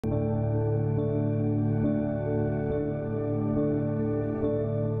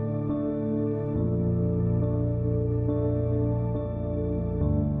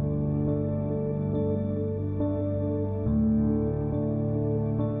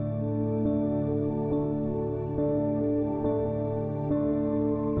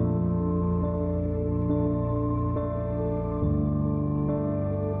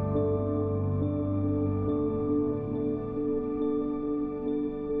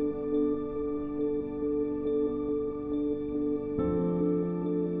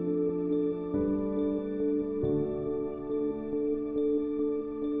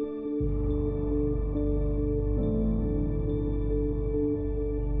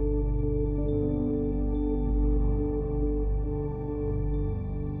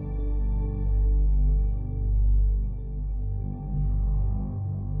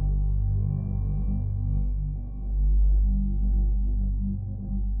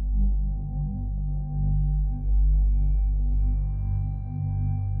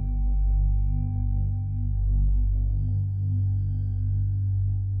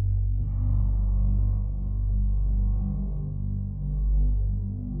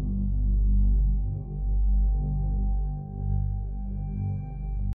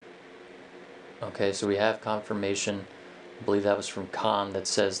Okay, so we have confirmation, I believe that was from Khan, that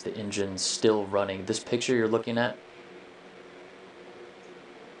says the engine's still running. This picture you're looking at,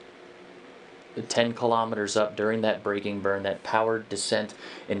 10 kilometers up during that braking burn, that powered descent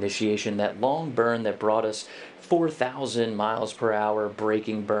initiation, that long burn that brought us 4,000 miles per hour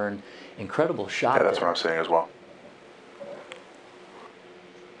braking burn. Incredible shot. Yeah, that's there. what I'm saying as well.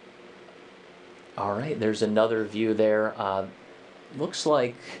 All right, there's another view there. Looks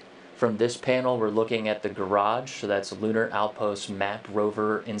like from this panel we're looking at the garage, so that's Lunar Outpost Map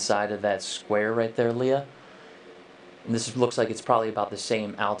rover inside of that square right there, Leah. And this looks like it's probably about the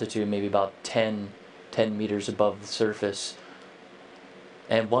same altitude, maybe about 10 meters above the surface.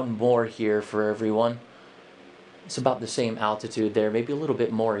 And one more here for everyone. It's about the same altitude there, maybe a little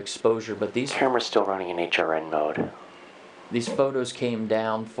bit more exposure, but these camera's still running in HRN mode. These photos came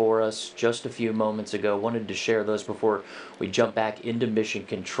down for us just a few moments ago. Wanted to share those before we jump back into mission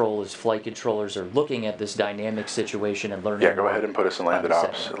control as flight controllers are looking at this dynamic situation and learning. Yeah, go ahead and put us in landed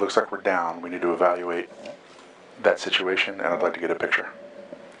ops. It looks like we're down. We need to evaluate that situation, and I'd like to get a picture.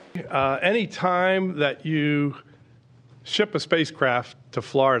 Any time that you ship a spacecraft to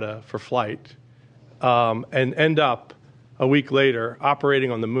Florida for flight and end up a week later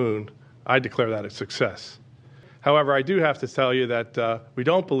operating on the moon, I declare that a success. However, I do have to tell you that we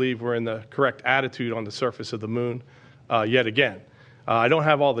don't believe we're in the correct attitude on the surface of the moon yet again. I don't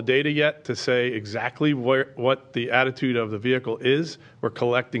have all the data yet to say exactly what the attitude of the vehicle is. We're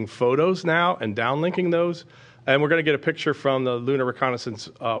collecting photos now and downlinking those. And we're going to get a picture from the Lunar Reconnaissance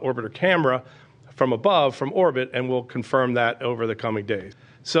Orbiter camera from above, from orbit, and we'll confirm that over the coming days.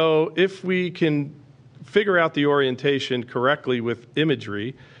 So if we can figure out the orientation correctly with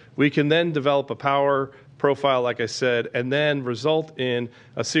imagery, we can then develop a power profile, like I said, and then result in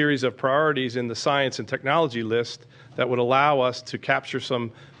a series of priorities in the science and technology list that would allow us to capture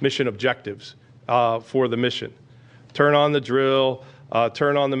some mission objectives for the mission. Turn on the drill,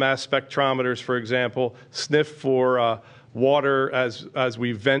 turn on the mass spectrometers, for example, sniff for water as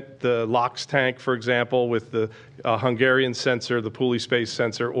we vent the LOX tank, for example, with the Hungarian sensor, the Pulley space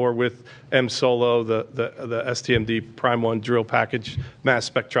sensor, or with M-Solo, the STMD Prime 1 drill package mass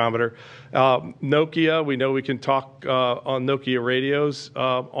spectrometer. Nokia, we know we can talk on Nokia radios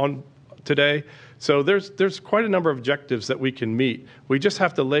on today. So there's quite a number of objectives that we can meet. We just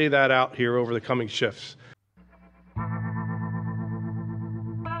have to lay that out here over the coming shifts.